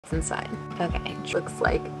what's inside. Okay, looks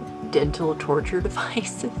like dental torture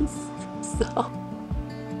devices. So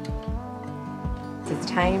it's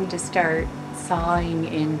time to start sawing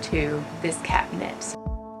into this cabinet.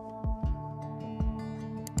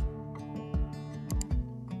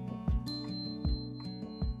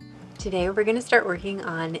 Today we're going to start working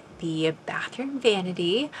on the bathroom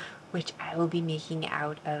vanity, which I will be making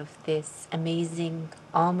out of this amazing,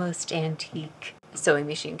 almost antique sewing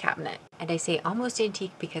machine cabinet. And I say almost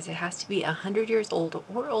antique because it has to be 100 years old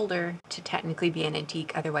or older to technically be an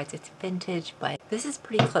antique, otherwise it's vintage, but this is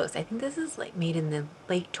pretty close. I think this is like made in the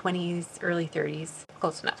late 20s, early 30s,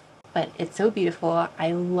 close enough. But it's so beautiful.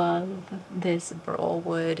 I love this burl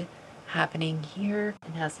wood happening here.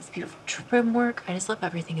 It has this beautiful trim work. I just love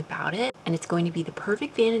everything about it. And it's going to be the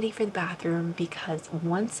perfect vanity for the bathroom because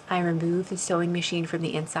once I remove the sewing machine from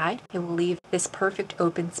the inside, it will leave this perfect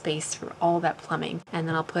open space for all that plumbing. And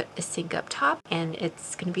then I'll put a sink up top and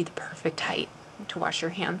it's going to be the perfect height to wash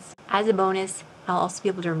your hands. As a bonus, I'll also be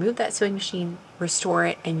able to remove that sewing machine, restore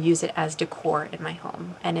it, and use it as decor in my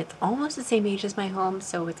home. And it's almost the same age as my home,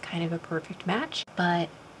 so it's kind of a perfect match. But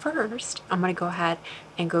first, I'm going to go ahead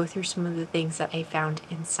and go through some of the things that I found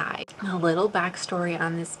inside. A little backstory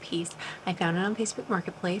on this piece. I found it on Facebook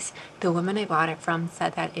Marketplace. The woman I bought it from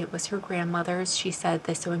said that it was her grandmother's. She said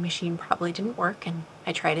the sewing machine probably didn't work, and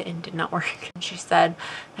I tried it and it did not work. And she said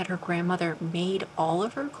that her grandmother made all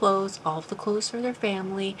of her clothes, all of the clothes for their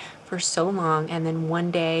family for so long, and then one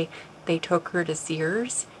day they took her to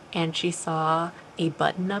Sears and she saw a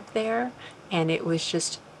button up there and it was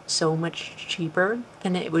just so much cheaper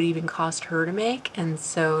than it would even cost her to make, and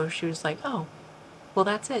so she was like, oh well,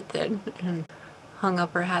 that's it then, and hung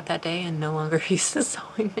up her hat that day and no longer used the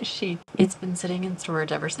sewing machine. It's been sitting in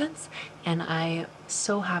storage ever since, and I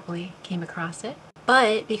so happily came across it.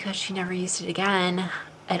 But because she never used it again,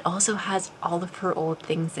 it also has all of her old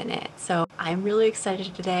things in it. So I'm really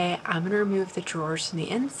excited today. I'm going to remove the drawers from the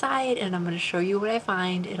inside and I'm going to show you what I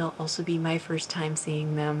find. It'll also be my first time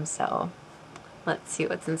seeing them, so let's see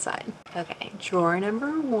what's inside. Okay, drawer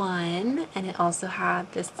number 1, and it also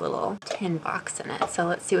had this little tin box in it. So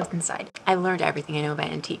let's see what's inside. I've learned everything I know about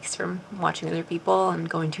antiques from watching other people and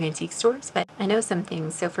going to antique stores, but I know some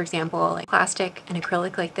things. So for example, like plastic and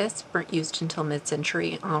acrylic like this weren't used until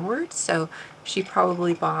mid-century onwards. So she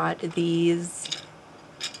probably bought these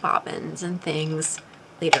bobbins and things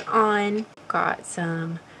later on. Got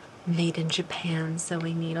some made in Japan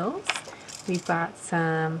sewing needles. We've got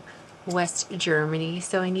some West Germany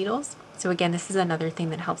sewing needles. So again, this is another thing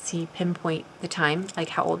that helps you pinpoint the time, like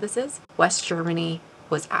how old this is. West Germany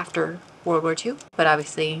was after World War II, but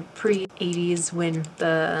obviously pre-80s when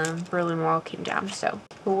the Berlin Wall came down. So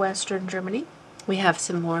Western Germany. We have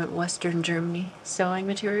some more Western Germany sewing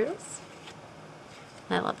materials.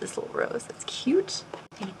 I love this little rose. It's cute.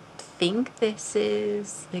 I think this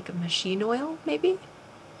is like a machine oil, maybe?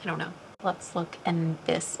 I don't know. Let's look in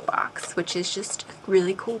this box, which is just a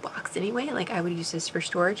really cool box anyway. Like I would use this for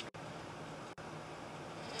storage.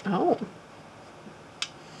 Oh,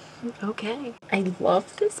 okay. I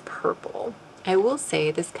love this purple. I will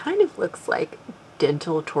say this kind of looks like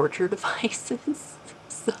dental torture devices.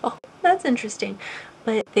 So that's interesting.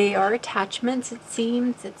 But they are attachments, it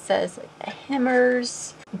seems. It says like a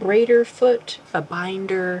hammers, braider foot, a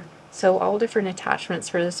binder. So all different attachments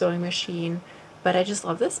for the sewing machine. But I just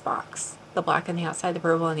love this box. The black on the outside, the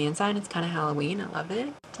purple on the inside. It's kind of Halloween. I love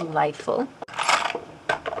it. Delightful.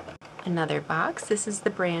 Another box. This is the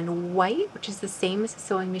brand White, which is the same as a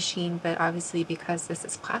sewing machine, but obviously because this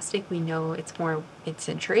is plastic, we know it's more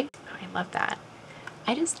mid-century. Oh, I love that.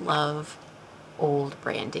 I just love old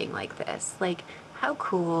branding like this. Like, how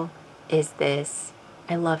cool is this?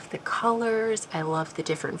 I love the colors. I love the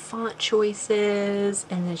different font choices,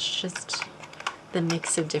 and it's just the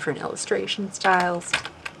mix of different illustration styles.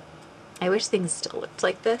 I wish things still looked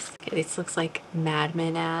like this. Okay, this looks like Mad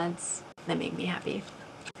Men ads. That made me happy.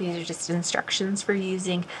 These are just instructions for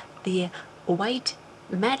using the white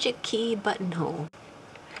magic key buttonhole.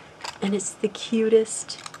 And it's the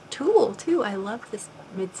cutest tool too. I love this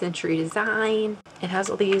mid-century design. It has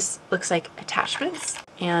all these, looks like attachments,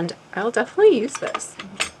 and I'll definitely use this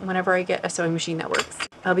whenever I get a sewing machine that works.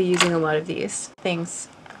 I'll be using a lot of these things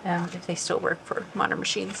if they still work for modern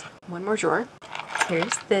machines. One more drawer.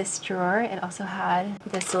 Here's this drawer. It also had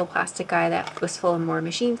this little plastic guy that was full of more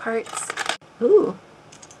machine parts. Ooh,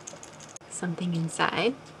 something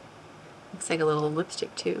inside. Looks like a little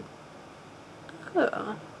lipstick tube.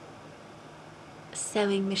 Oh.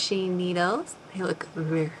 Sewing machine needles. They look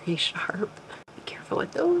very sharp. Be careful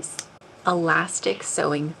with those. Elastic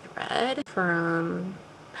sewing thread from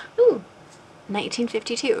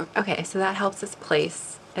 1952. Okay, so that helps us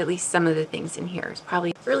place at least some of the things in here. It's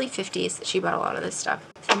probably early 50s that she bought a lot of this stuff.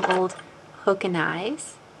 Some old hook and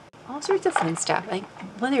eyes, all sorts of fun stuff. Like,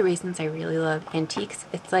 one of the reasons I really love antiques,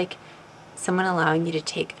 it's like someone allowing you to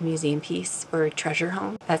take a museum piece or a treasure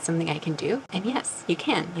home. That's something I can do. And yes, you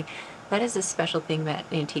can. Like, that is a special thing about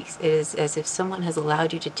antiques. It is as if someone has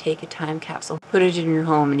allowed you to take a time capsule, put it in your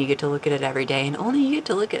home, and you get to look at it every day, and only you get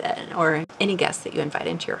to look at it, or any guest that you invite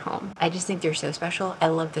into your home. I just think they're so special. I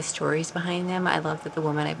love the stories behind them. I love that the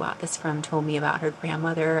woman I bought this from told me about her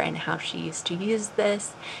grandmother and how she used to use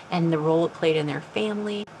this and the role it played in their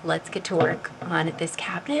family. Let's get to work on this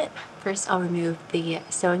cabinet. First, I'll remove the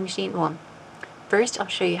sewing machine. Well, first I'll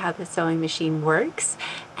show you how the sewing machine works,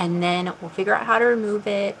 and then we'll figure out how to remove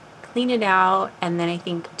it, clean it out, and then I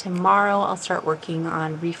think tomorrow I'll start working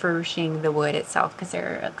on refurbishing the wood itself because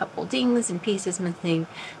there are a couple dings and pieces missing,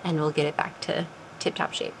 and we'll get it back to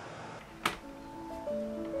tip-top shape.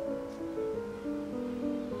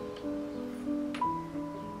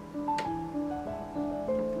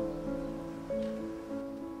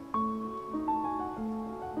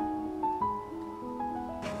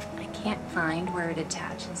 Can't find where it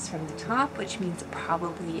attaches from the top, which means it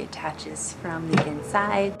probably attaches from the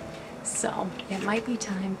inside. So it might be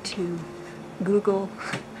time to Google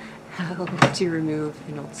how to remove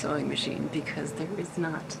an old sewing machine, because there is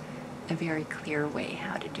not a very clear way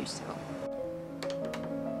how to do so.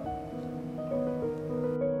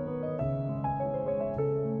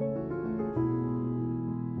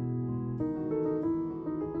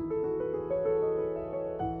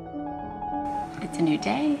 It's a new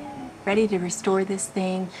day, ready to restore this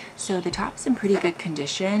thing. So the top's in pretty good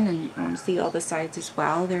condition, and honestly all the sides as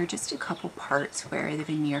well. There are just a couple parts where the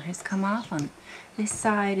veneer has come off on this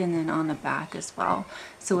side and then on the back as well.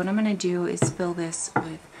 So what I'm going to do is fill this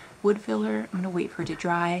with wood filler. I'm going to wait for it to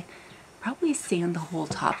dry, probably sand the whole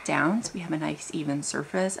top down so we have a nice even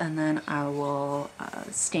surface, and then I will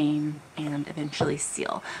stain and eventually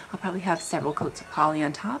seal. I'll probably have several coats of poly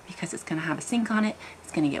on top because it's going to have a sink on it.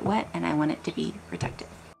 It's going to get wet and I want it to be protected.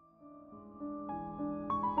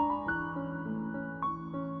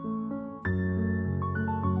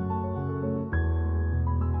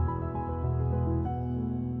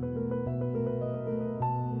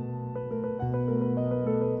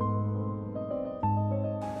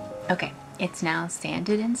 Okay, it's now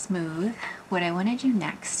sanded and smooth. What I want to do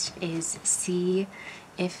next is see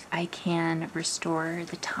if I can restore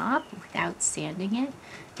the top without sanding it.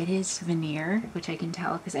 It is veneer, which I can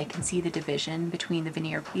tell because I can see the division between the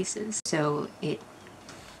veneer pieces. So it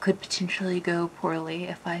could potentially go poorly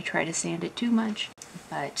if I try to sand it too much.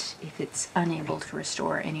 But if it's unable to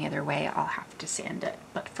restore any other way, I'll have to sand it.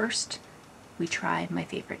 But first, we try my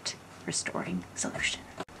favorite restoring solution.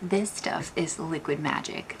 This stuff is liquid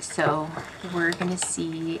magic, so we're gonna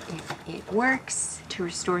see if it works to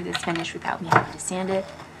restore this finish without me having to sand it.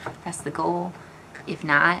 That's the goal. If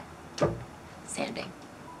not, sanding.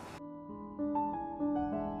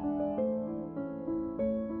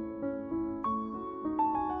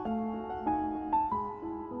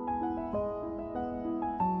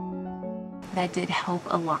 That did help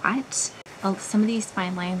a lot. Some of these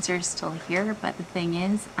fine lines are still here, but the thing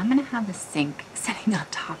is, I'm gonna have a sink sitting on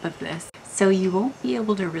top of this, so you won't be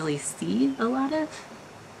able to really see a lot of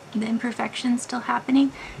the imperfections still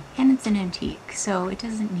happening, and it's an antique, so it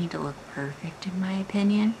doesn't need to look perfect in my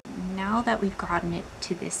opinion. Now that we've gotten it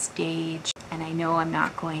to this stage, and I know I'm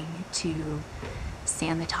not going to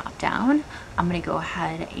sand the top down, I'm gonna go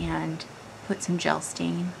ahead and put some gel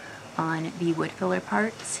stain on the wood filler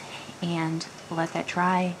parts and let that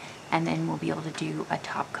dry, and then we'll be able to do a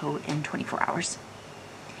top coat in 24 hours.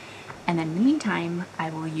 And then in the meantime, I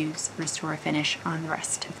will use Restore Finish on the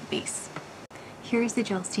rest of the base. Here's the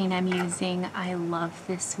gel stain I'm using. I love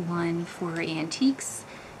this one for antiques,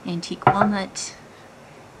 antique walnut.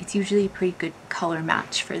 It's usually a pretty good color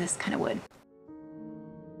match for this kind of wood.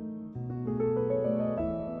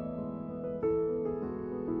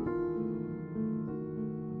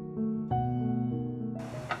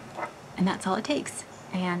 And that's all it takes.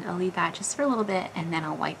 And I'll leave that just for a little bit and then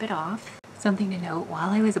I'll wipe it off. Something to note, while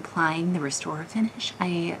I was applying the Restore Finish,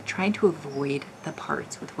 I tried to avoid the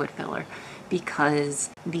parts with wood filler because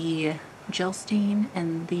the gel stain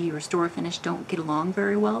and the Restore Finish don't get along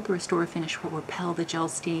very well. The Restore Finish will repel the gel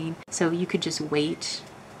stain, so you could just wait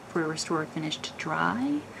for a Restore Finish to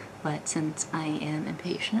dry, but since I am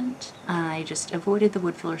impatient, I just avoided the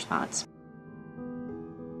wood filler spots.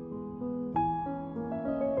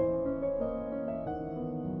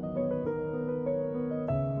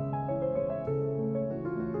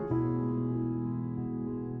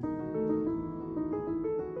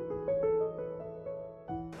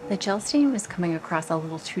 The gel stain was coming across a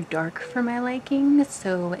little too dark for my liking,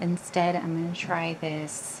 so instead I'm going to try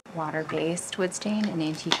this water-based wood stain in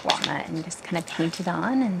antique walnut and just kind of paint it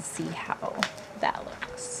on and see how that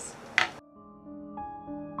looks.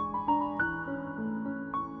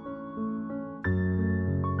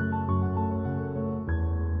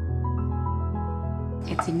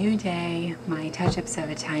 It's a new day, my touch-ups have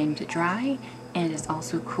a time to dry, and it's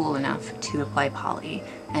also cool enough to apply poly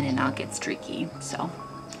and it not get streaky, so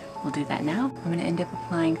we'll do that now. I'm going to end up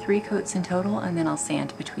applying 3 coats in total, and then I'll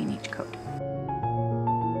sand between each coat.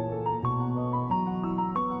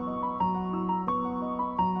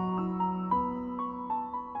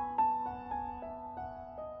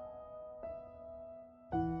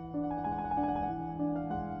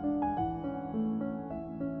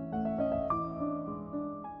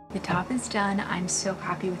 The top is done. I'm so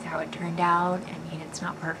happy with how it turned out. I mean, it's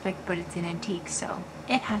not perfect, but it's an antique, so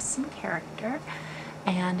it has some character.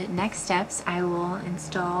 And next steps, I will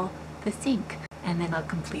install the sink, and then I'll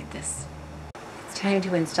complete this. It's time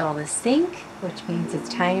to install the sink, which means it's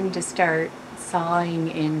time to start sawing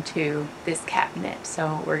into this cabinet.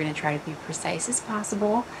 So we're gonna try to be precise as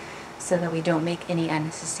possible so that we don't make any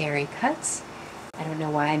unnecessary cuts. I don't know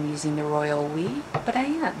why I'm using the royal we, but I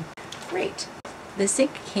am. Great. The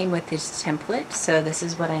sink came with this template, so this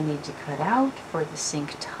is what I need to cut out for the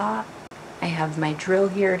sink top. I have my drill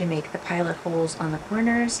here to make the pilot holes on the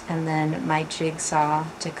corners, and then my jigsaw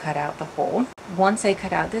to cut out the hole. Once I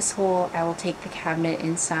cut out this hole, I will take the cabinet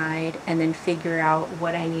inside and then figure out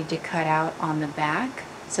what I need to cut out on the back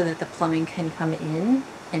so that the plumbing can come in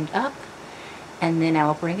and up, and then I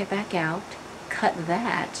will bring it back out, cut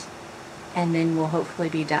that, and then we'll hopefully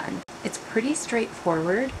be done. It's pretty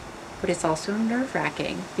straightforward, but it's also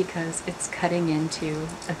nerve-wracking because it's cutting into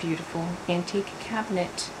a beautiful antique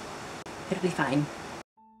cabinet. It'll be fine.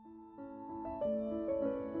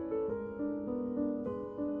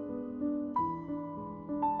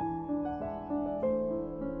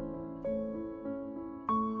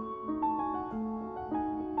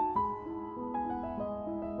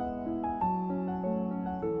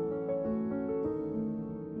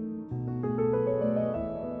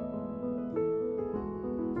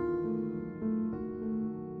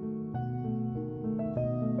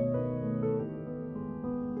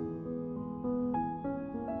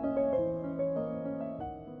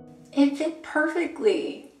 It fit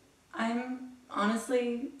perfectly. I'm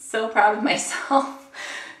honestly so proud of myself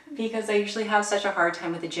because I usually have such a hard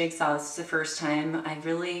time with the jigsaw. This is the first time I've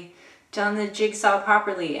really done the jigsaw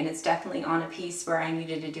properly, and it's definitely on a piece where I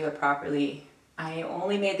needed to do it properly. I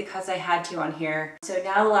only made the cuts I had to on here. So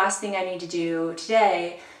now the last thing I need to do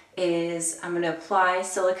today is I'm going to apply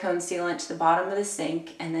silicone sealant to the bottom of the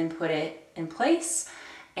sink and then put it in place,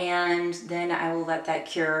 and then I will let that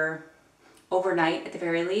cure overnight at the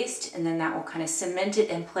very least, and then that will kind of cement it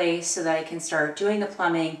in place so that I can start doing the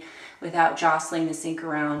plumbing without jostling the sink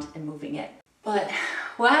around and moving it. But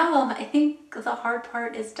wow, I think the hard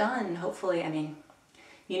part is done, hopefully. I mean,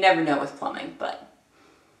 you never know with plumbing, but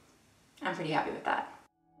I'm pretty happy with that.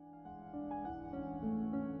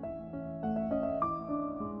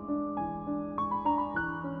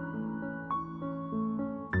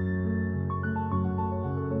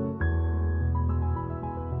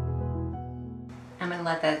 I'm gonna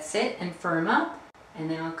let that sit and firm up, and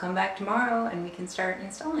then I'll come back tomorrow and we can start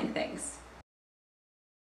installing things.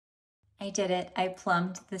 I did it. I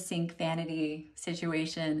plumbed the sink vanity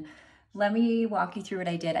situation. Let me walk you through what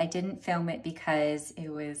I did. I didn't film it because it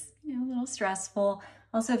was, a little stressful.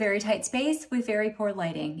 Also a very tight space with very poor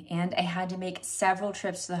lighting, and I had to make several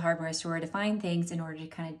trips to the hardware store to find things in order to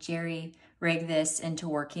kind of jerry-rig this into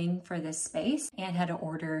working for this space, and had to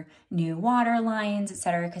order new water lines,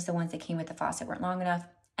 etc., because the ones that came with the faucet weren't long enough.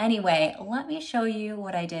 Anyway, let me show you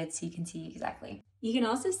what I did so you can see exactly. You can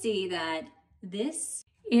also see that this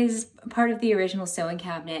is part of the original sewing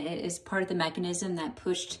cabinet. It is part of the mechanism that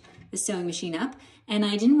pushed the sewing machine up, and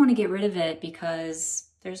I didn't want to get rid of it because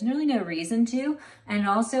there's really no reason to, and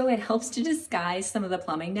also it helps to disguise some of the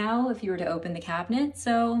plumbing now if you were to open the cabinet,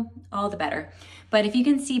 so all the better. But if you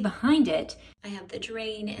can see behind it, I have the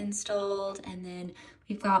drain installed, and then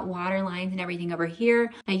we've got water lines and everything over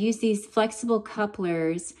here. I use these flexible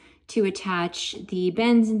couplers to attach the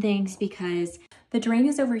bends and things because the drain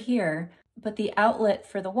is over here, but the outlet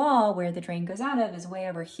for the wall where the drain goes out of is way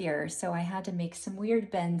over here. So I had to make some weird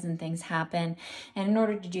bends and things happen. And in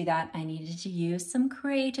order to do that, I needed to use some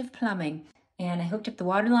creative plumbing. And I hooked up the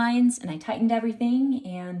water lines and I tightened everything,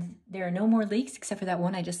 and there are no more leaks except for that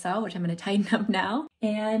one I just saw, which I'm gonna tighten up now.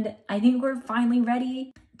 And I think we're finally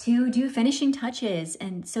ready to do finishing touches.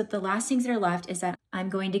 And so the last things that are left is that I'm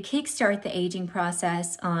going to kickstart the aging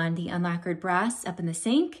process on the unlacquered brass up in the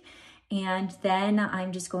sink. And then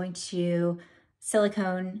I'm just going to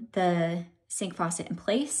silicone the sink faucet in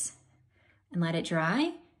place and let it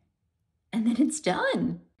dry. And then it's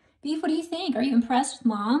done. Beef, what do you think? Are you impressed with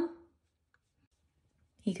Mom?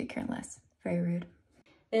 He could care less. Very rude.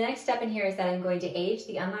 The next step in here is that I'm going to age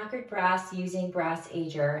the unlacquered brass using brass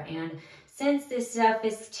ager. And since this stuff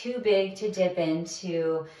is too big to dip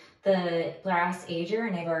into the brass ager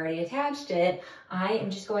and I've already attached it, I am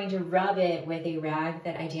just going to rub it with a rag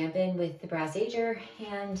that I dampen with the brass ager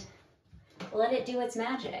and let it do its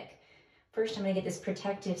magic. First, I'm gonna get this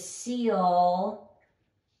protective seal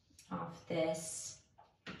off this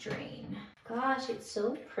drain. Gosh, it's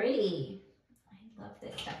so pretty. I love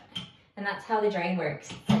this stuff. And that's how the drain works.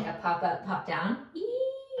 It's like a pop up, pop down. Eee!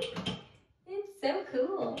 It's so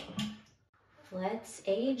cool. Let's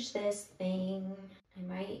age this thing. I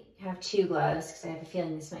might have 2 gloves because I have a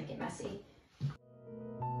feeling this might get messy.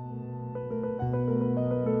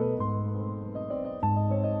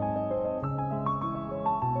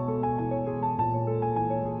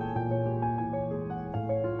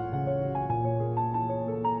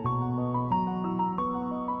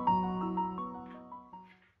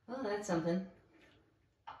 Well, that's something.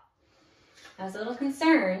 I was a little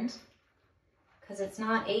concerned because it's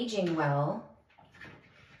not aging well,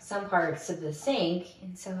 some parts of the sink,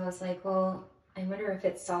 and so I was like, well, I wonder if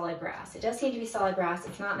it's solid brass. It does seem to be solid brass.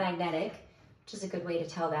 It's not magnetic, which is a good way to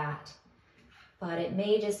tell that, but it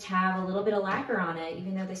may just have a little bit of lacquer on it,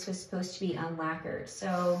 even though this was supposed to be unlacquered.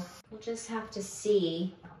 So we'll just have to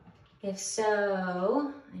see. If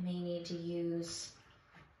so, I may need to use,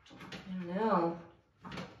 I don't know,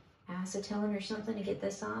 acetone or something to get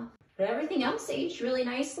this off. But everything else aged really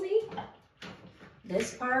nicely.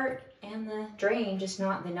 This part and the drain, just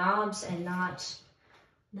not the knobs and not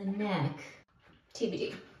the neck.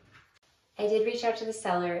 TBD. I did reach out to the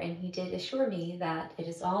seller and he did assure me that it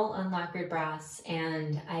is all unlacquered brass,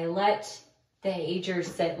 and I let the ager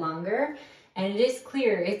sit longer and it is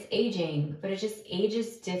clear it's aging, but it just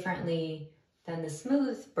ages differently than the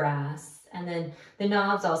smooth brass. And then the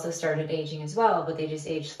knobs also started aging as well, but they just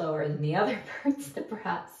age slower than the other parts of the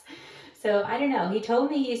brass. So I don't know, he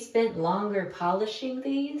told me he spent longer polishing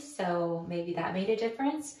these, so maybe that made a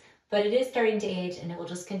difference, but it is starting to age and it will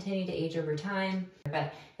just continue to age over time.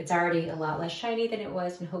 But it's already a lot less shiny than it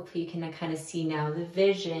was, and hopefully you can kind of see now the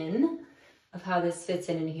vision of how this fits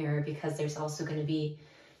in here, because there's also going to be,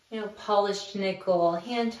 you know, polished nickel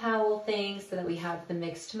hand towel things so that we have the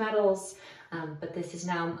mixed metals. But this is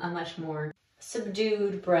now a much more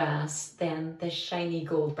subdued brass than the shiny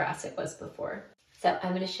gold brass it was before. So I'm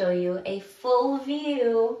going to show you a full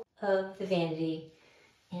view of the vanity,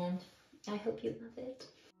 and I hope you love it.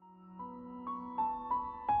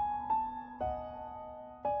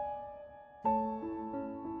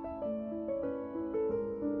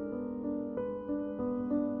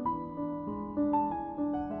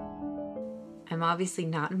 I'm obviously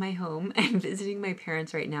not in my home. I'm visiting my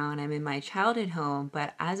parents right now and I'm in my childhood home,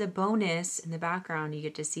 but as a bonus in the background, you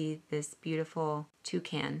get to see this beautiful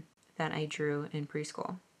toucan that I drew in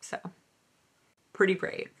preschool. So pretty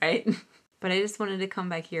great, right? But I just wanted to come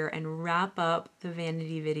back here and wrap up the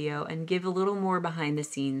vanity video and give a little more behind the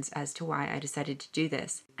scenes as to why I decided to do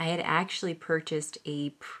this. I had actually purchased a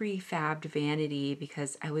prefabbed vanity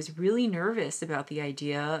because I was really nervous about the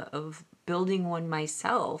idea of building one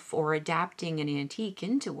myself or adapting an antique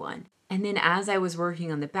into one. And then as I was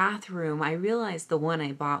working on the bathroom, I realized the one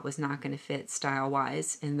I bought was not going to fit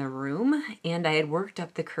style-wise in the room. And I had worked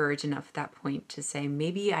up the courage enough at that point to say,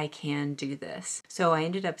 maybe I can do this. So I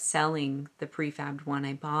ended up selling the prefabbed one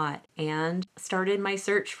I bought and started my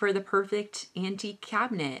search for the perfect antique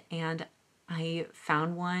cabinet. And I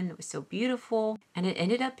found one that was so beautiful, and it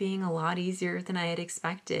ended up being a lot easier than I had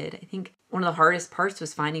expected. I think one of the hardest parts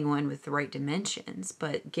was finding one with the right dimensions,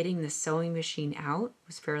 but getting the sewing machine out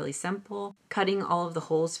was fairly simple. Cutting all of the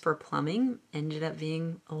holes for plumbing ended up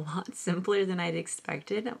being a lot simpler than I'd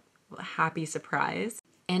expected. A happy surprise.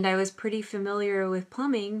 And I was pretty familiar with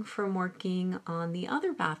plumbing from working on the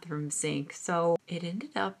other bathroom sink, so it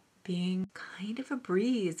ended up being kind of a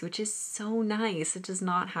breeze, which is so nice. It does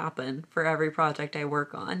not happen for every project I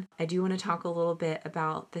work on. I do want to talk a little bit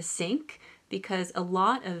about the sink, because a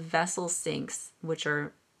lot of vessel sinks, which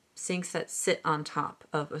are sinks that sit on top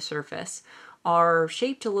of a surface, are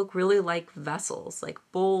shaped to look really like vessels, like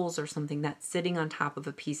bowls or something that's sitting on top of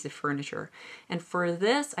a piece of furniture. And for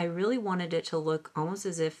this, I really wanted it to look almost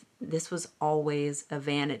as if this was always a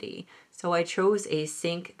vanity. So I chose a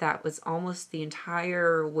sink that was almost the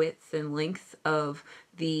entire width and length of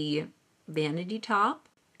the vanity top.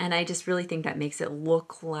 And I just really think that makes it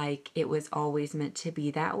look like it was always meant to be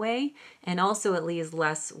that way. And also it leaves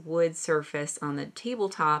less wood surface on the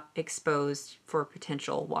tabletop exposed for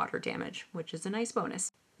potential water damage, which is a nice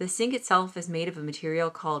bonus. The sink itself is made of a material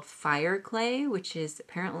called fire clay, which is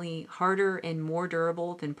apparently harder and more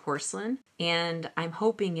durable than porcelain, and I'm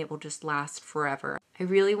hoping it will just last forever. I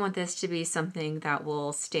really want this to be something that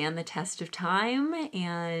will stand the test of time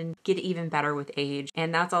and get even better with age,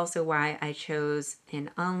 and that's also why I chose an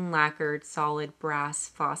unlacquered solid brass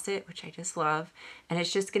faucet, which I just love, and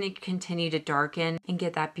it's just going to continue to darken and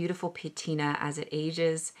get that beautiful patina as it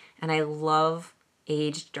ages, and I love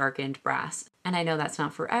aged darkened brass. And I know that's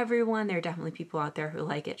not for everyone. There are definitely people out there who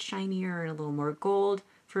like it shinier and a little more gold.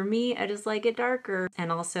 For me, I just like it darker.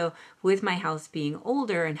 And also with my house being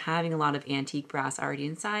older and having a lot of antique brass already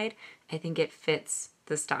inside, I think it fits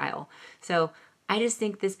the style. So I just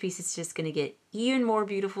think this piece is just going to get even more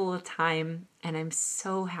beautiful with time, and I'm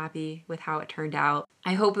so happy with how it turned out.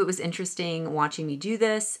 I hope it was interesting watching me do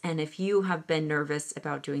this, and if you have been nervous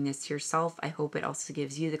about doing this yourself, I hope it also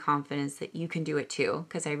gives you the confidence that you can do it too,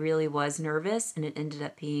 because I really was nervous and it ended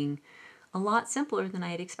up being a lot simpler than I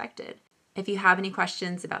had expected. If you have any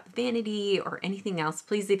questions about the vanity or anything else,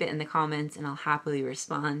 please leave it in the comments and I'll happily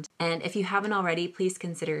respond. And if you haven't already, please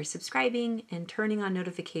consider subscribing and turning on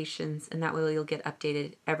notifications, and that way you'll get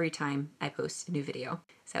updated every time I post a new video.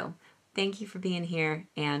 So thank you for being here,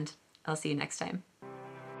 and I'll see you next time.